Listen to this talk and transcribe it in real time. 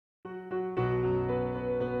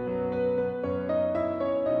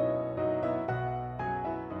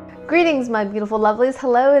Greetings, my beautiful lovelies.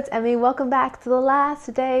 Hello, it's Emmy. Welcome back to the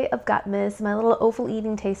last day of Gutmas, my little offal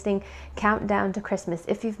eating tasting countdown to Christmas.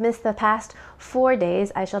 If you've missed the past 4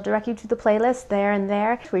 days, I shall direct you to the playlist there and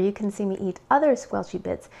there where you can see me eat other squelchy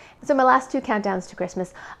bits. So my last 2 countdowns to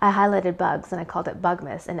Christmas, I highlighted bugs and I called it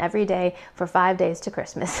Bugmas. And every day for 5 days to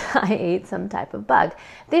Christmas, I ate some type of bug.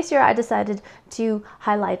 This year, I decided to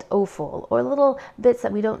highlight offal, or little bits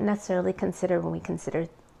that we don't necessarily consider when we consider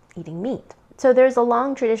eating meat. So there's a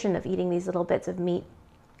long tradition of eating these little bits of meat,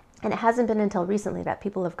 and it hasn't been until recently that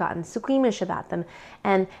people have gotten squeamish about them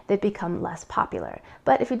and they've become less popular.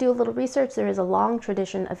 But if you do a little research, there is a long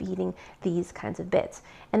tradition of eating these kinds of bits.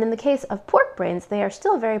 And in the case of pork brains, they are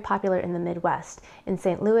still very popular in the Midwest. In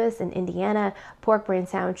St. Louis and Indiana, pork brain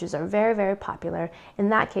sandwiches are very, very popular. In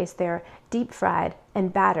that case, they're deep fried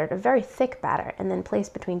and battered, a very thick batter, and then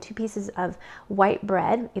placed between 2 pieces of white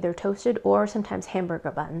bread, either toasted or sometimes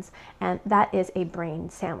hamburger buns, and that is a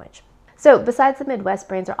brain sandwich. So besides the Midwest,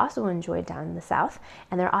 brains are also enjoyed down in the South,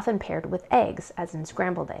 and they're often paired with eggs, as in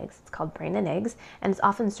scrambled eggs. It's called brain and eggs, and it's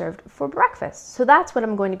often served for breakfast. So that's what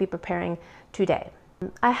I'm going to be preparing today.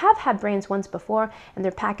 I have had brains once before, and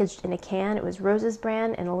they're packaged in a can. It was Rose's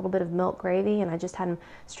brand and a little bit of milk gravy, and I just had them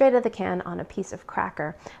straight out of the can on a piece of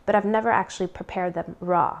cracker, but I've never actually prepared them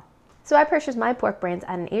raw. So I purchased my pork brains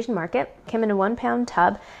at an Asian market, came in a 1-pound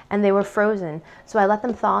tub, and they were frozen. So I let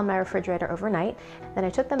them thaw in my refrigerator overnight. Then I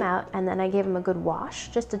took them out, and then I gave them a good wash,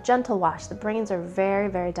 just a gentle wash. The brains are very,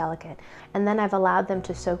 very delicate. And then I've allowed them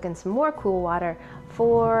to soak in some more cool water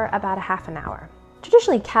for about a half an hour.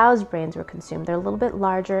 Traditionally, cow's brains were consumed. They're a little bit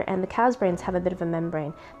larger, and the cow's brains have a bit of a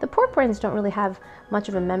membrane. The pork brains don't really have much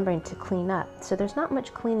of a membrane to clean up, so there's not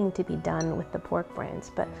much cleaning to be done with the pork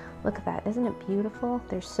brains. But look at that, isn't it beautiful?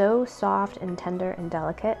 They're so soft and tender and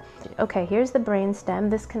delicate. Okay, here's the brain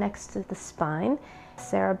stem. This connects to the spine,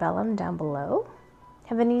 cerebellum down below.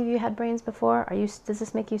 Have any of you had brains before? Does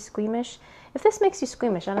this make you squeamish? If this makes you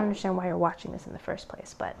squeamish, I don't understand why you're watching this in the first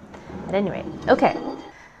place, but at any rate, okay.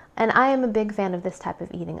 And I am a big fan of this type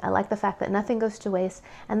of eating. I like the fact that nothing goes to waste,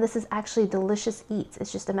 and this is actually delicious eats.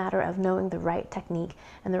 It's just a matter of knowing the right technique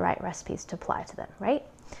and the right recipes to apply to them, right?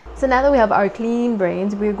 So now that we have our clean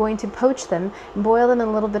brains, we're going to poach them, boil them in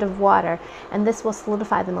a little bit of water, and this will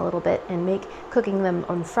solidify them a little bit and make cooking them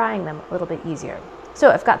or frying them a little bit easier.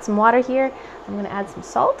 So I've got some water here. I'm going to add some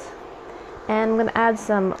salt. And I'm going to add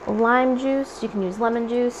some lime juice. You can use lemon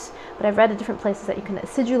juice, but I've read at different places that you can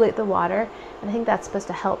acidulate the water, and I think that's supposed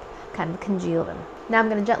to help kind of congeal them. Now I'm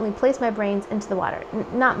going to gently place my brains into the water.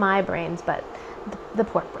 Not my brains, but the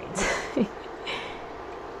pork brains. There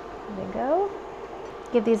we go.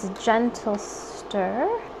 Give these a gentle stir.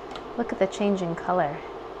 Look at the changing color.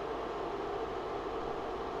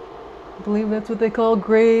 I believe that's what they call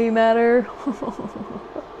gray matter.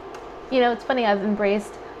 You know, it's funny, I've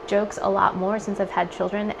embraced jokes a lot more since I've had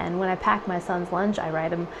children, and when I pack my son's lunch, I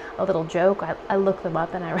write him a little joke. I look them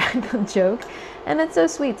up and I write them a joke, and it's so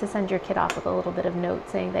sweet to send your kid off with a little bit of note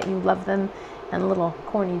saying that you love them and a little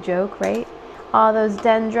corny joke, right? All those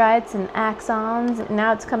dendrites and axons.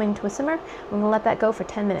 Now it's coming to a simmer. We're gonna let that go for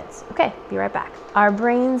 10 minutes. Okay, be right back. Our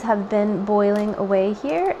brains have been boiling away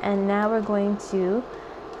here, and now we're going to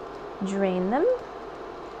drain them.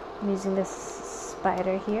 I'm using this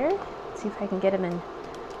spider here. Let's see if I can get them in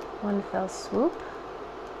one fell swoop.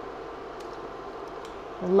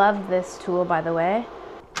 Love this tool, by the way.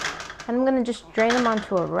 And I'm gonna just drain them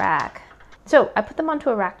onto a rack. So I put them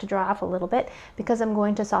onto a rack to dry off a little bit because I'm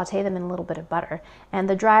going to saute them in a little bit of butter. And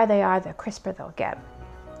the drier they are, the crisper they'll get.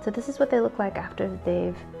 So this is what they look like after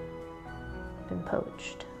they've been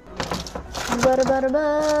poached. Butter, butter,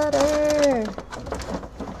 butter.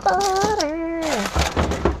 Butter.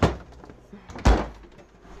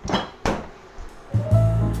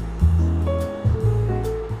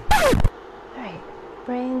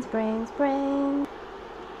 Brains.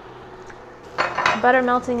 Butter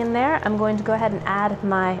melting in there. I'm going to go ahead and add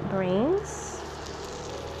my brains.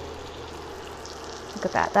 Look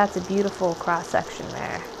at that. That's a beautiful cross section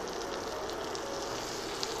there.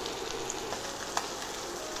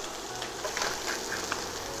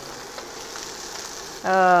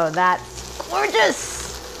 Oh, that's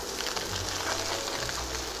gorgeous.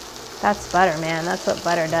 That's butter, man. That's what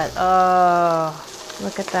butter does. Oh,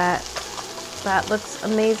 look at that. That looks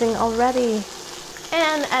amazing already.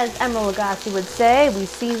 And as Emma Lagasse would say, we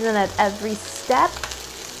season at every step.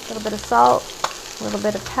 A little bit of salt, a little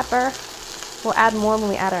bit of pepper. We'll add more when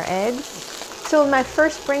we add our eggs. So in my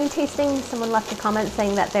first brain tasting, someone left a comment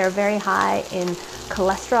saying that they're very high in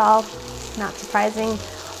cholesterol. Not surprising.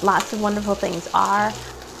 Lots of wonderful things are.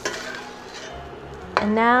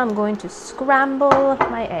 And now I'm going to scramble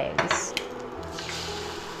my eggs.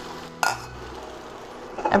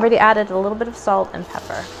 I've already added a little bit of salt and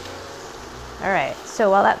pepper. All right, so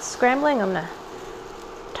while that's scrambling, I'm gonna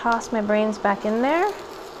toss my brains back in there.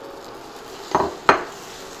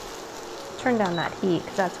 Turn down that heat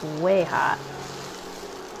because that's way hot.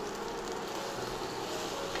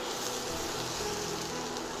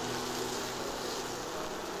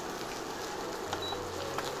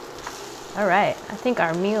 All right, I think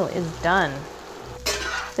our meal is done.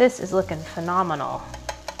 This is looking phenomenal.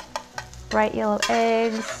 Bright yellow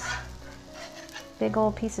eggs, big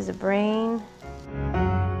old pieces of brain.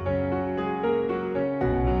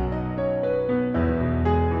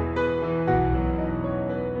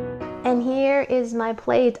 And here is my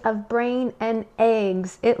plate of brain and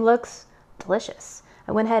eggs. It looks delicious.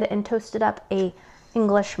 I went ahead and toasted up a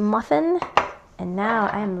English muffin, and now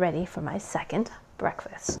I am ready for my second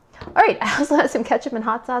breakfast. All right, I also have some ketchup and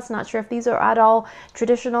hot sauce. Not sure if these are at all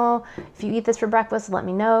traditional. If you eat this for breakfast, let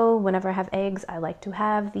me know. Whenever I have eggs, I like to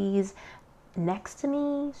have these next to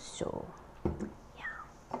me, so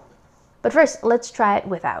yeah. But first, let's try it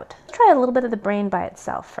without. Let's try a little bit of the brain by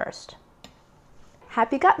itself first.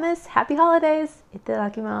 Happy Gutmas, happy holidays.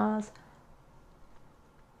 Itadakimasu.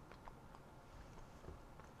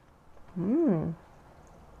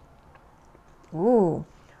 Ooh,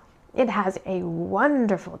 it has a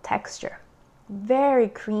wonderful texture. Very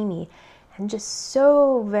creamy and just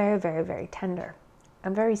so very, very, very tender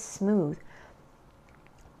and very smooth.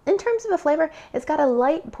 In terms of a flavor, it's got a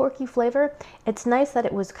light porky flavor. It's nice that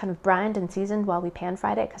it was kind of brined and seasoned while we pan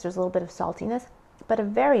fried it because there's a little bit of saltiness, but a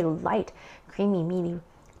very light, creamy, meaty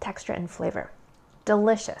texture and flavor.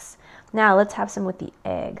 Delicious. Now let's have some with the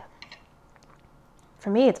egg. For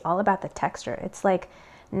me, it's all about the texture. It's like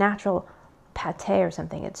natural pate or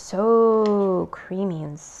something. It's so creamy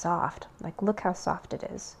and soft. Like, look how soft it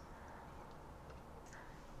is.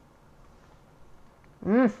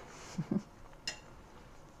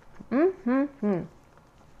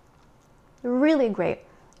 Really great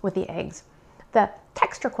with the eggs. The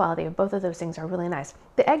texture quality of both of those things are really nice.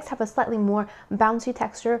 The eggs have a slightly more bouncy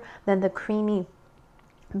texture than the creamy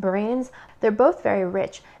brains. They're both very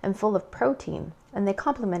rich and full of protein, and they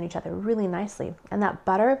complement each other really nicely. And that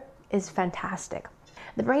butter is fantastic.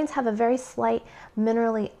 The brains have a very slight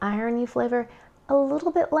minerally irony flavor, a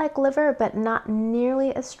little bit like liver, but not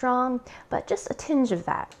nearly as strong, but just a tinge of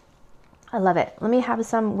that. I love it. Let me have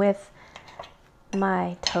some with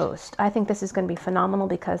my toast. I think this is going to be phenomenal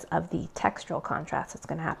because of the textural contrast that's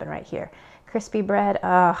going to happen right here. Crispy bread.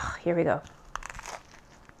 Here we go.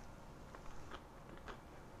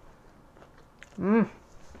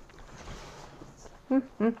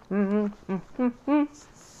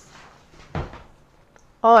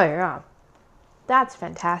 Oh yeah, that's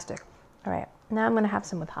fantastic. All right, now I'm going to have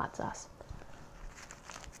some with hot sauce.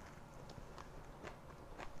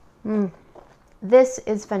 This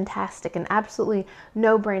is fantastic, an absolutely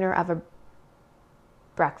no-brainer of a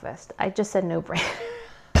breakfast. I just said no-brainer.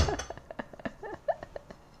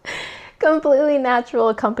 Completely natural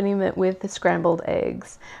accompaniment with the scrambled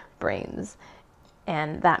eggs, brains,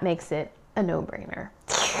 and that makes it a no-brainer.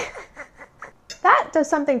 That does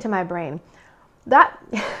something to my brain. That,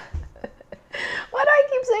 why do I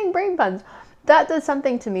keep saying brain puns? That does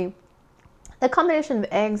something to me. The combination of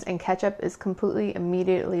eggs and ketchup is completely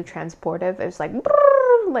immediately transportive. It's like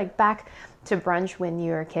back to brunch when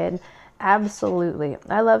you were a kid. Absolutely.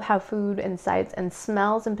 I love how food and sights and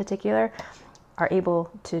smells in particular are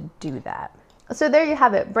able to do that. So there you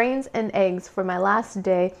have it, brains and eggs for my last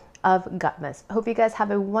day of Gutmas. I hope you guys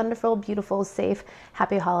have a wonderful, beautiful, safe,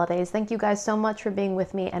 happy holidays. Thank you guys so much for being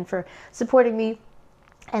with me and for supporting me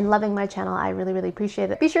and loving my channel. I really, really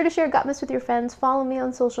appreciate it. Be sure to share Gutmas with your friends. Follow me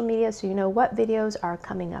on social media so you know what videos are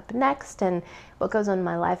coming up next and what goes on in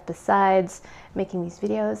my life besides making these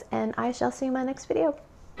videos. And I shall see you in my next video.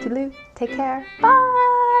 Toodaloo. Take care. Bye.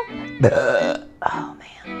 Oh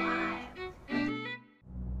man, why?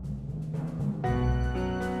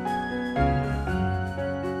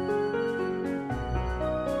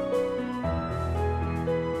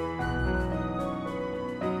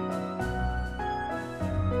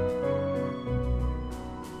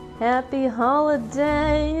 Happy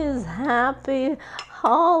holidays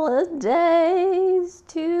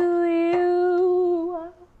to you.